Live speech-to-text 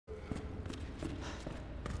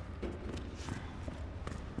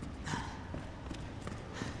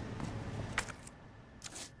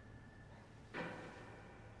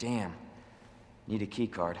Damn. Need a key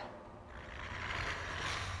card.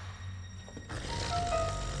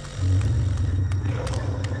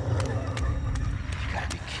 You gotta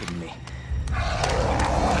be kidding me.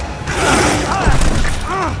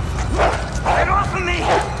 Get off of me!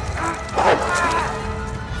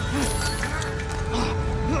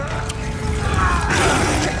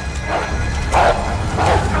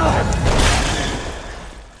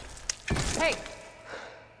 Hey!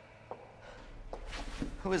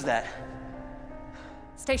 Who is that?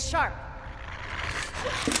 Stay sharp.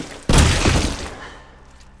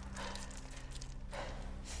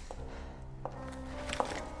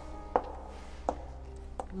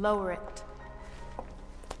 Lower it.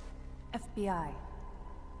 FBI.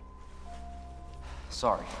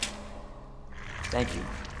 Sorry. Thank you.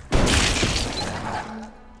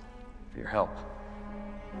 For your help.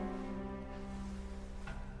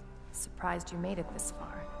 Surprised you made it this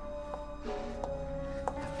far.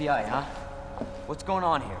 FBI, huh? What's going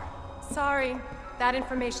on here? Sorry, that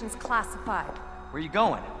information's classified. Where you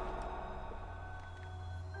going?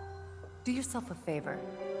 Do yourself a favor.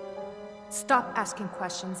 Stop asking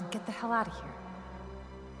questions and get the hell out of here.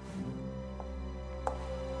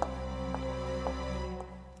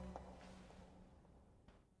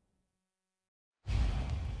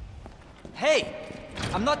 Hey!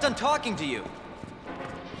 I'm not done talking to you!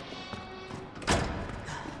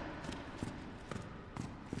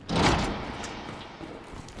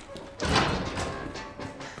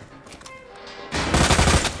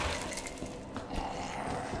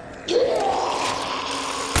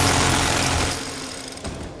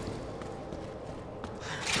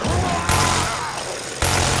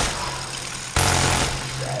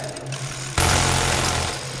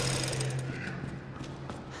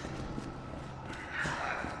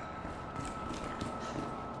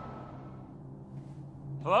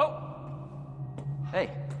 Hello?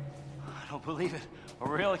 Hey, I don't believe it. A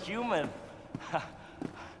real human.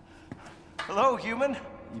 Hello, human.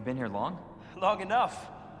 you been here long? Long enough.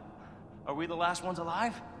 Are we the last ones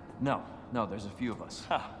alive? No, there's a few of us.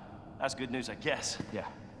 Huh. That's good news, I guess. Yeah.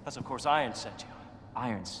 That's of course Iron sent you.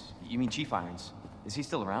 Irons. You mean Chief Irons? Is he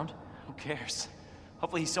still around? Who cares?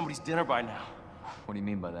 Hopefully he's somebody's dinner by now. What do you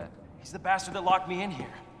mean by that? He's the bastard that locked me in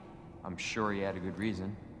here. I'm sure he had a good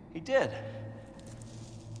reason. He did.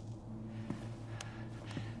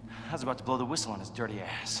 I was about to blow the whistle on his dirty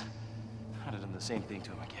ass. I'd have done the same thing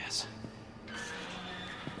to him, I guess.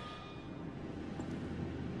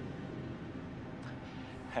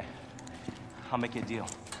 Hey, I'll make you a deal.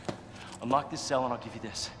 Unlock this cell and I'll give you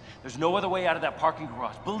this. There's no other way out of that parking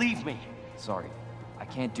garage, believe me. Sorry, I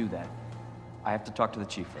can't do that. I have to talk to the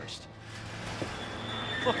chief first.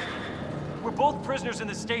 Look, we're both prisoners in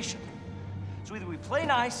this station. So either we play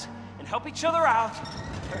nice and help each other out,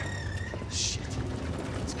 or... Shit.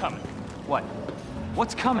 It's coming. What?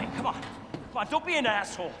 What's coming? Come on, don't be an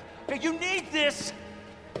asshole. Okay, you need this.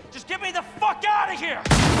 Just get me the fuck out of here!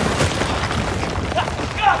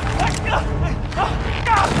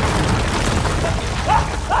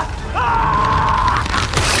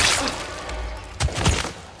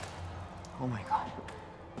 Oh my God.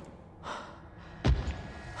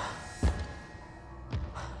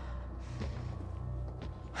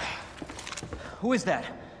 Who is that?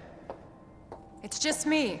 It's just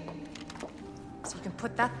me. So you can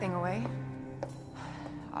put that thing away.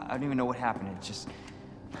 I don't even know what happened. It just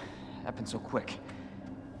happened so quick.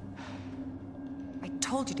 I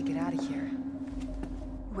told you to get out of here.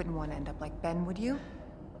 You wouldn't want to end up like Ben, would you?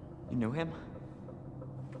 You knew him?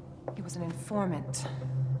 He was an informant.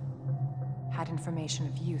 Had information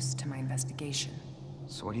of use to my investigation.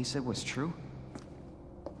 So what he said was true?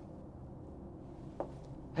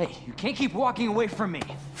 Hey, you can't keep walking away from me!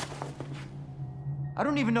 I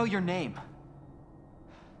don't even know your name.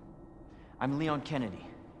 I'm Leon Kennedy.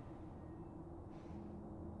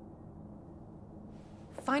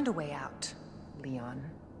 Find a way out, Leon.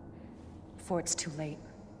 Before it's too late.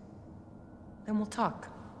 Then we'll talk.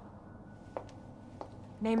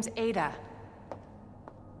 Name's Ada.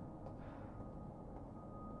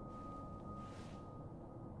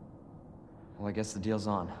 Well, I guess the deal's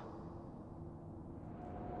on.